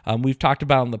that. We've talked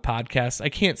about it on the podcast. I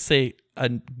can't say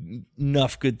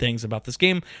enough good things about this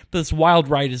game, but this Wild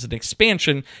Ride is an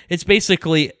expansion. It's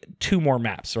basically 2 more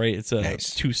maps, right? It's a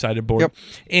two-sided board. Yep.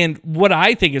 And what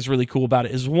I think is really cool about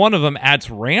it is one of them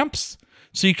adds ramps,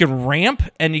 so you can ramp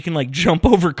and you can like jump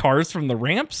over cars from the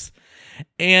ramps.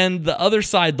 and the other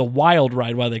side, the wild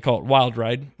ride. Why they call it wild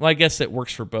ride? Well, I guess it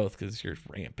works for both because you're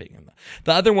ramping. And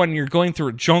the other one, you're going through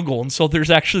a jungle, and so there's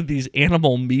actually these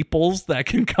animal meeples that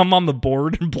can come on the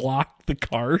board and block the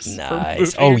cars.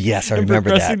 Nice. Oh yes, I remember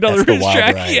that. That's the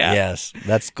wild ride. Yeah. Yes,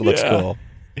 looks cool.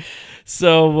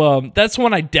 So that's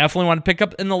one I definitely want to pick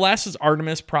up. And the last is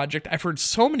Artemis Project. I've heard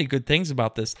so many good things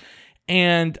about this,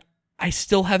 and I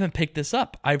still haven't picked this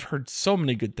up. I've heard so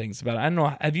many good things about it. I don't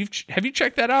know. Have you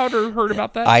checked that out or heard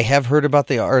about that? I have heard about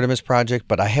the Artemis Project,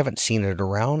 but I haven't seen it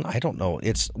around. I don't know.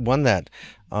 It's one that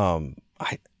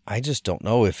I just don't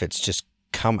know if it's just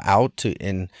come out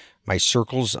in my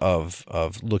circles of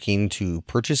looking to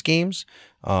purchase games.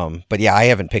 But yeah, I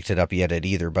haven't picked it up yet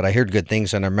either. But I heard good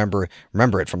things, and I remember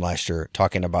it from last year,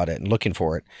 talking about it and looking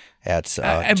for it at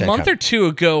a month or two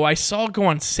ago. I saw it go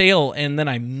on sale, and then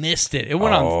I missed it. It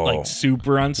went on like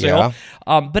super on sale.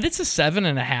 Yeah. But it's a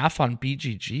 7.5 on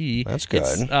BGG. That's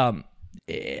good.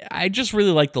 I just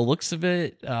really like the looks of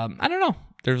it. I don't know.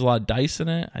 There's a lot of dice in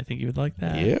it. I think you would like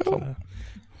that. Yeah,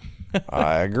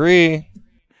 I agree.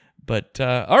 But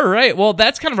all right, well,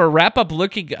 that's kind of a wrap up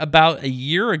looking about a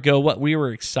year ago what we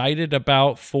were excited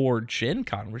about for Gen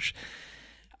Con, which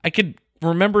I could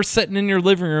remember sitting in your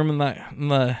living room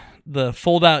in the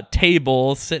fold out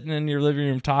table, sitting in your living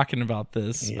room talking about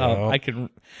this. Yeah.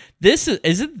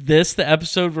 Isn't this the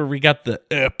episode where we got the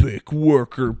epic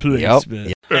worker placement?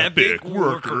 Yep. Epic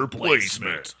worker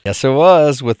placement. Yes, it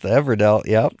was with the Everdell.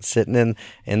 Yep, sitting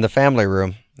in the family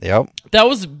room. Yep. That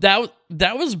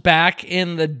was back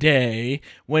in the day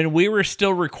when we were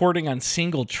still recording on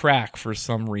single track for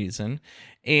some reason,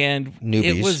 and Newbies.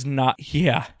 It was not.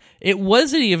 Yeah, it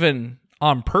wasn't even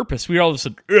on purpose. We all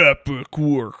said epic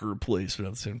worker placement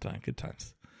at the same time. Good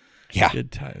times. Yeah.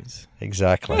 Good times.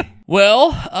 Exactly.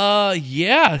 Well,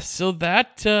 yeah. So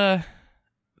that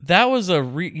was a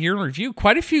year in review.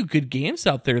 Quite a few good games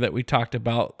out there that we talked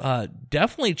about.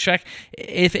 Definitely check.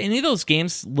 If any of those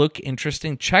games look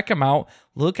interesting, check them out.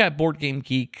 Look at Board Game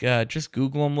Geek. Just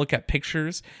Google them. Look at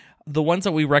pictures. The ones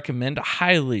that we recommend,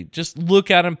 highly, just look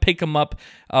at them, pick them up.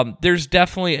 There's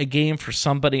definitely a game for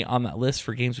somebody on that list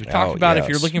for games we talked about. Yes. If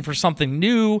you're looking for something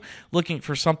new, looking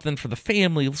for something for the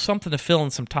family, something to fill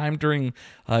in some time during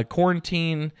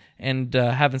quarantine and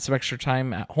having some extra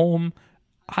time at home,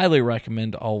 highly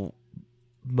recommend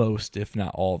most, if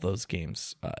not all, of those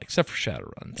games, except for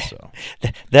Shadowrun. So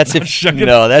that's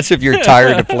if you're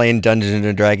tired of playing Dungeons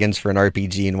and Dragons for an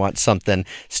RPG and want something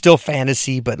still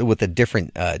fantasy but with a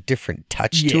different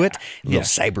touch to it. Little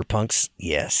cyberpunks,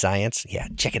 science,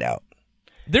 check it out.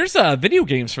 There's video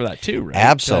games for that too, right?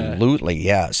 Absolutely,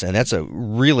 yes, and that's a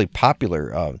really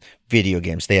popular video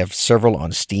games. They have several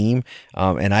on Steam,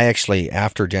 and I actually,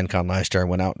 after Gen Con last year, I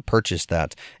went out and purchased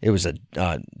that. It was a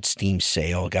Steam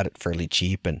sale, got it fairly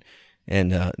cheap, and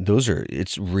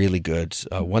it's really good.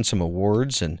 Won some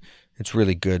awards, and it's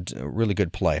really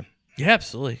good play. Yeah,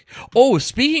 absolutely. Oh,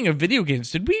 speaking of video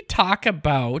games, did we talk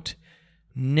about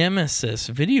Nemesis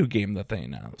video game that they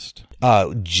announced?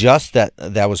 Just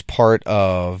that was part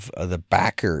of the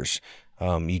backers.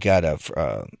 You got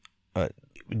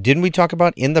didn't we talk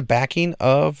about in the backing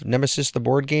of Nemesis the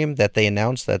board game that they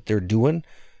announced that they're doing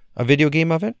a video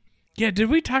game of it? Yeah, did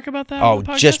we talk about that? Oh,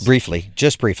 just briefly.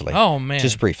 Oh man,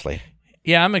 just briefly.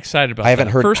 Yeah, I'm excited about I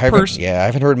haven't that. I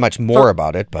haven't heard much more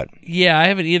about it, but yeah, I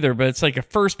haven't either. But it's like a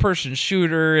first-person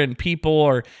shooter, and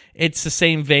it's the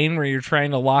same vein where you're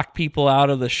trying to lock people out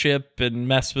of the ship and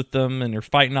mess with them, and you're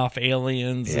fighting off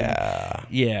aliens. Yeah,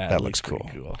 that looks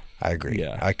cool. I agree.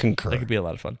 Yeah, I concur. That could be a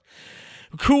lot of fun.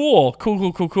 Cool.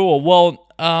 Well,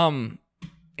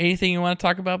 anything you want to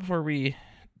talk about before we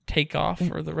take off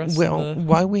for the rest of the... Well,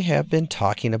 while we have been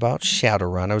talking about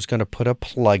Shadowrun, I was going to put a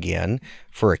plug in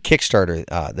for a Kickstarter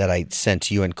that I sent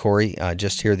to you and Corey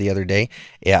just here the other day.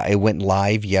 Yeah, it went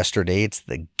live yesterday. It's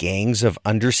the Gangs of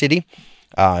Undercity.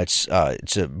 It's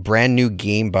a brand new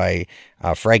game by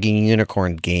Fragging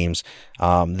Unicorn Games.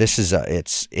 This is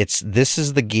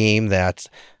the game that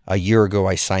a year ago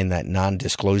I signed that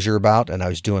non-disclosure about, and I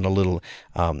was doing a little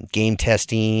game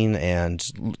testing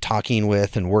and talking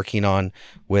with and working on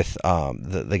with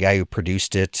the guy who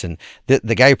produced it. And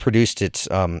the guy who produced it,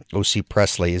 O.C.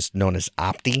 Presley, is known as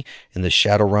Opti in the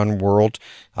Shadowrun world.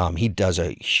 He does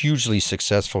a hugely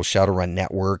successful Shadowrun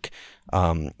network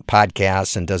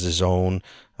podcasts and does his own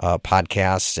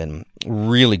podcasts, and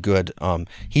really good.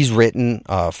 He's written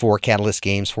for Catalyst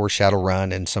Games, for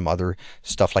Shadowrun, and some other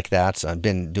stuff like that. So I've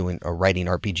been doing writing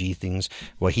RPG things.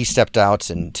 Well, he stepped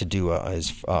out and to do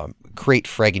his Crate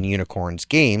Fragging Unicorns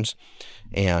Games,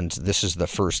 and this is the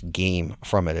first game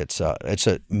from it. It's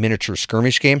a miniature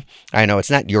skirmish game. I know it's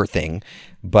not your thing,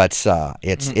 but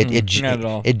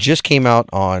it just came out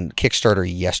on Kickstarter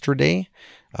yesterday.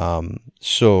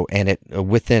 So it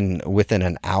within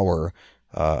an hour,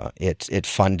 it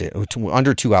funded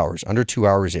under 2 hours. Under 2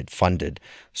 hours, it funded.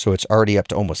 So it's already up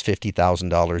to almost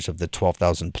 $50,000 of the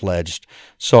 12,000 pledged.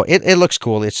 So it looks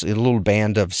cool. It's a little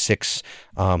band of 6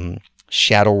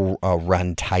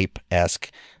 Shadowrun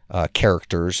type-esque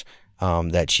characters.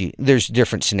 There's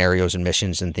different scenarios and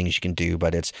missions and things you can do,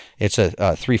 but it's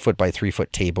a 3 foot by 3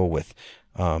 foot table with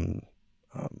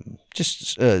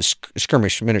just a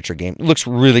skirmish miniature game. It looks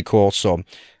really cool. So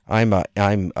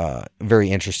I'm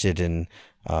very interested in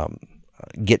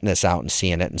getting this out and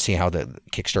seeing it and seeing how the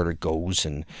Kickstarter goes.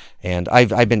 And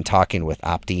I've been talking with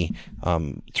Opti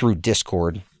through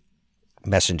Discord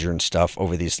Messenger and stuff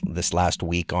over this last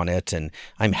week on it, and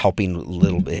I'm helping a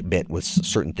little bit with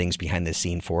certain things behind the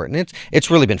scene for it, and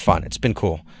it's really been fun. It's been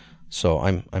cool. So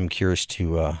I'm curious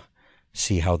to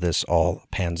see how this all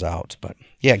pans out. But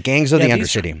yeah, Gangs of the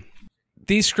Undercity.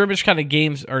 These skirmish kind of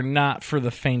games are not for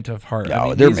the faint of heart.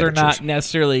 No, these are not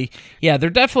necessarily. Yeah, they're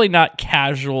definitely not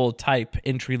casual type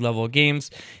entry level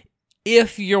games.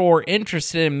 If you're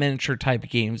interested in miniature type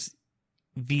games,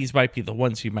 these might be the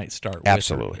ones you might start with.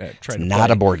 Absolutely. It's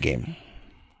not a board game.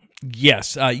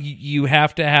 Yes. You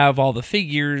have to have all the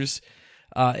figures,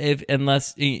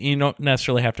 unless you don't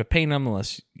necessarily have to paint them,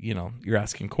 unless, you're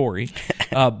asking Corey.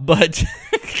 But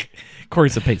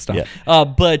Corey's a paint style. Yeah.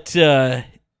 But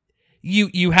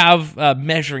you have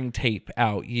measuring tape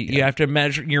out. You have to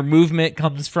measure. Your movement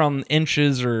comes from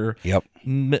inches or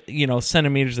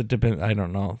centimeters. It depends. I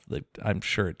don't know. I'm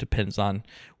sure it depends on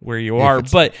where you are.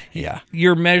 But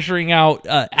you're measuring out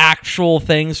actual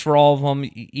things for all of them.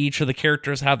 Each of the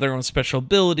characters have their own special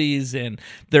abilities, and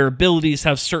their abilities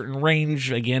have certain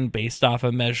range. Again, based off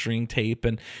of measuring tape,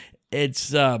 and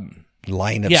it's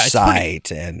line of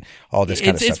sight and all this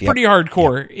kind of stuff. It's pretty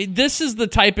hardcore. This is the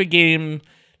type of game.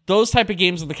 Those type of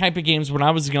games are the type of games when I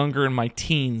was younger in my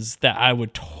teens that I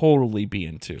would totally be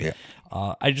into. Yeah.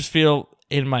 I just feel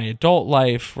in my adult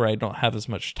life where I don't have as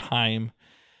much time,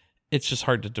 it's just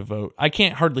hard to devote. I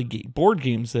can't hardly get board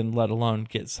games in, let alone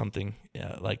get something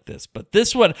like this. But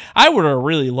this one, I would have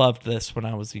really loved this when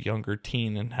I was a younger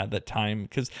teen and had that time,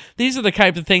 because these are the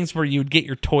type of things where you would get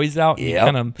your toys out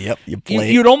and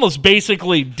you'd almost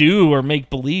basically do or make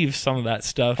believe some of that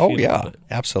stuff. Oh, yeah,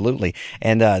 absolutely.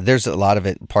 And there's a lot of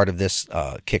it, part of this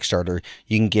Kickstarter.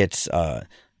 You can get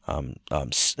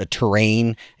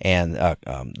terrain and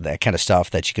that kind of stuff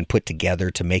that you can put together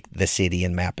to make the city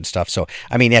and map and stuff. So,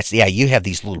 I mean, you have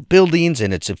these little buildings,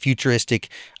 and it's a futuristic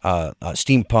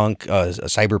steampunk,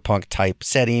 cyberpunk type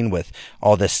setting with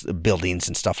all this buildings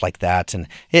and stuff like that. And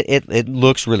it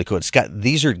looks really cool.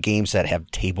 These are games that have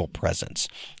table presence.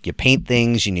 You paint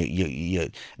things, you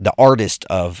the artist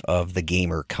of the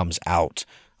gamer comes out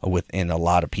within a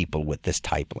lot of people with this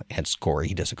type. Hence Corey,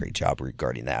 he does a great job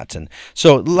regarding that. And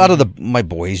so a lot of my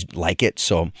boys like it,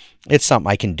 so it's something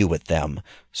I can do with them.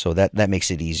 So that makes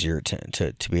it easier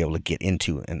to be able to get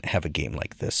into and have a game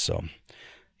like this. So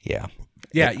yeah.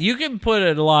 Yeah, you can put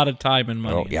a lot of time and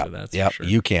money into that. Yeah, sure.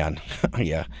 You can.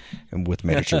 Yeah. And with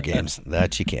miniature games,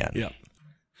 that you can. Yeah.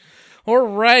 All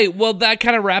right. Well, that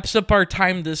kind of wraps up our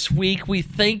time this week. We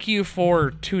thank you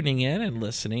for tuning in and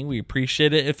listening. We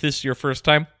appreciate it. If this is your first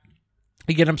time,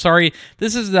 again, I'm sorry,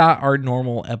 this is not our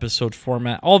normal episode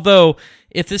format. Although,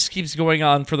 if this keeps going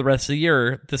on for the rest of the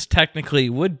year, this technically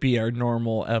would be our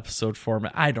normal episode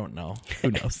format. I don't know.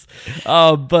 Who knows?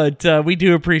 But we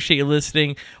do appreciate you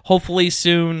listening. Hopefully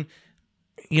soon,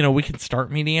 we can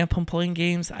start meeting up and playing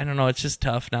games. I don't know. It's just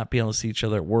tough not being able to see each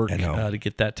other at work to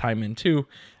get that time in too.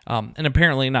 And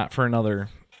apparently not for another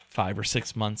 5 or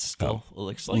 6 months still, it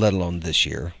looks like. Let alone this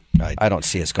year. I don't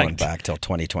see us going back till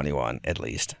 2021 at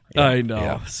least. Yeah. I know.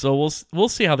 Yeah. So we'll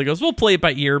see how that goes. We'll play it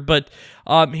by ear, but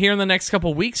here in the next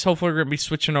couple of weeks, hopefully we're going to be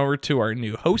switching over to our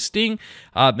new hosting.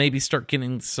 Maybe start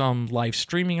getting some live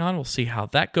streaming on. We'll see how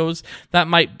that goes. That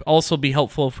might also be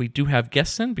helpful if we do have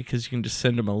guests in, because you can just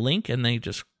send them a link and they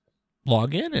just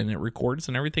log in and it records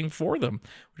and everything for them,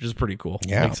 which is pretty cool.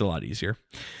 Yeah. It makes it a lot easier.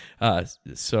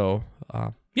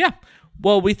 Yeah.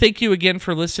 Well, we thank you again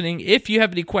for listening. If you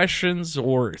have any questions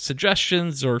or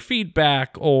suggestions or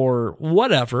feedback or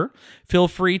whatever, feel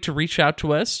free to reach out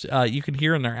to us. You can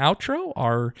hear in our outro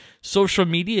our social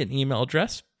media and email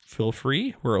address. Feel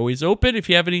free. We're always open. If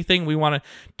you have anything we want to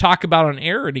talk about on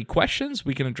air, any questions,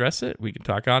 we can address it. We can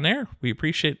talk on air. We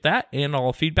appreciate that and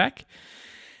all feedback.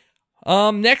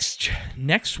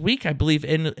 Next week, I believe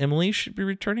Emily should be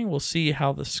returning. We'll see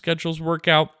how the schedules work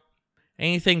out.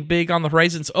 Anything big on the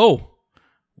horizons? Oh,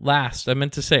 last, I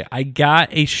meant to say, I got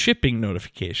a shipping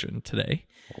notification today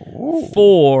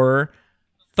for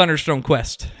Thunderstone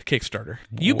Quest Kickstarter.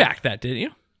 You backed that, didn't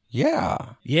you?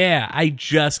 Yeah. Yeah, I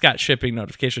just got shipping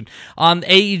notification. On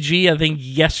AEG, I think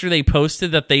yesterday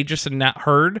posted that they just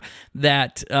heard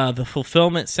that the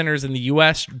fulfillment centers in the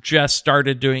U.S. just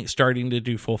starting to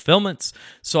do fulfillments.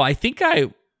 So I think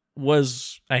I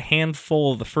was a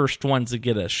handful of the first ones to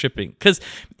get a shipping. Because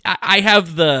I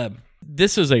have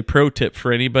this is a pro tip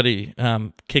for anybody,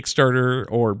 Kickstarter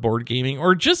or board gaming,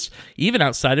 or just even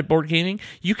outside of board gaming.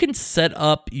 You can set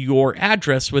up your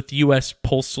address with U.S.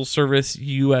 Postal Service,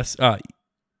 UPS, and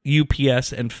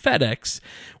FedEx,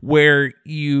 where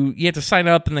you have to sign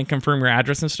up and then confirm your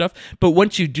address and stuff. But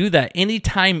once you do that,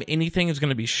 anytime anything is going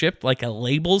to be shipped, like a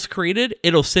label's created,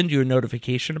 it'll send you a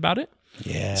notification about it.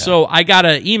 Yeah. So I got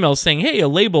an email saying, hey, a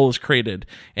label was created,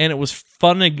 and it was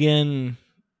Fun Again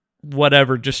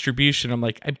whatever distribution. I'm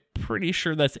like, I'm pretty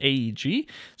sure that's AEG.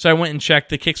 So I went and checked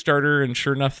the Kickstarter, and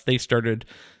sure enough, they started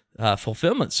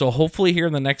fulfillment. So hopefully here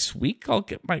in the next week, I'll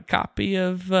get my copy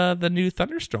of the new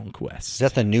Thunderstone Quest. Is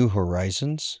that the New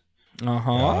Horizons?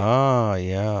 Uh-huh. Ah,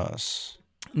 yes.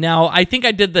 Now, I think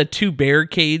I did the 2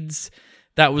 barricades.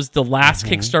 That was the last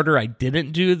Kickstarter I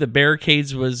didn't do. The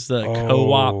barricades was the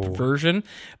co-op version.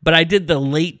 But I did the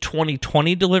late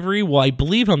 2020 delivery. Well, I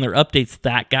believe on their updates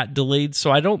that got delayed,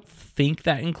 so I don't think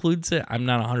that includes it. I'm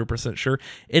not 100% sure.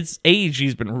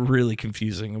 AEG's been really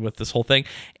confusing with this whole thing.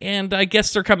 And I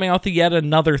guess they're coming out with yet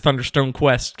another Thunderstone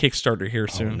Quest Kickstarter here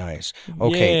soon. Oh, nice.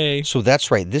 Okay, Yay. So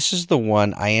that's right. This is the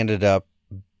one I ended up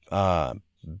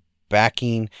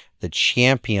backing the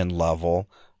champion level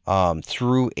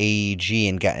through AEG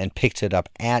and picked it up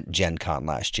at Gen Con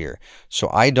last year. So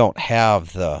I don't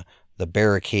have the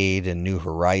Barricade and New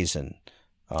Horizon.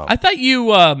 I thought you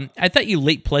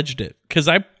late pledged it, because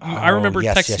I remember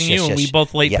texting you and we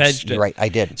both late pledged it. Right, I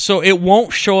did. So it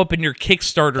won't show up in your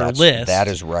Kickstarter list. That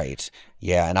is right.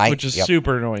 Yeah, and which is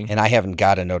super annoying. And I haven't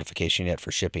got a notification yet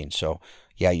for shipping. So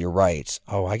yeah, you're right.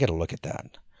 Oh, I got to look at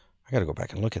that. I got to go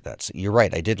back and look at that. So you're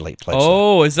right. I did late pledge.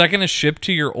 Oh, is that going to ship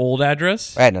to your old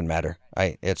address? It doesn't matter.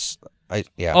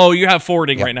 Yeah. Oh, you have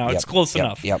forwarding right now. It's close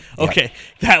enough. Yep. Okay,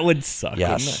 that would suck.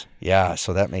 Yes. Yeah.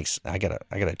 So that makes I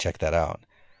gotta check that out.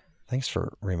 Thanks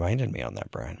for reminding me on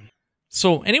that, Brian.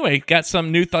 So anyway, got some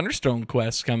new Thunderstone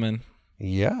quests coming.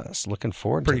 Yes, looking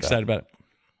forward. Pretty to excited about it.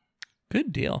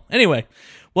 Good deal. Anyway,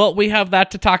 well, we have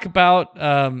that to talk about.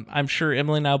 I'm sure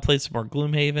Emily and I will play some more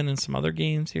Gloomhaven and some other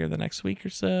games here the next week or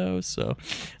so. So,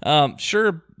 sure,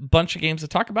 a bunch of games to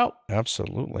talk about.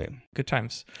 Absolutely. Good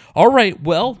times. All right.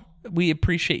 Well, we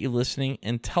appreciate you listening.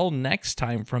 Until next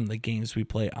time from the Games We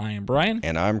Play, I am Brian.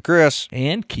 And I'm Chris.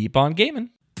 And keep on gaming.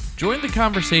 Join the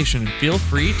conversation and feel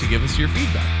free to give us your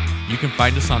feedback. You can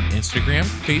find us on Instagram,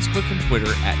 Facebook, and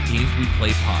Twitter at Games We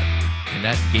Play Pod, and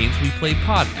at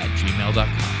gamesweplaypod@gmail.com.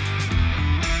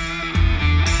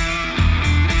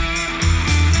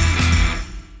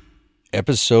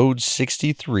 Episode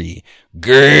 63.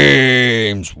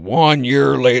 Games 1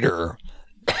 year later.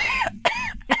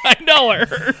 I know it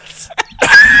hurts.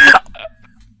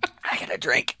 I got a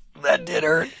drink. That did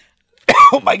hurt.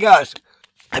 Oh my gosh.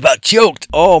 I about choked.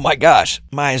 Oh my gosh.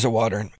 My eyes are watering.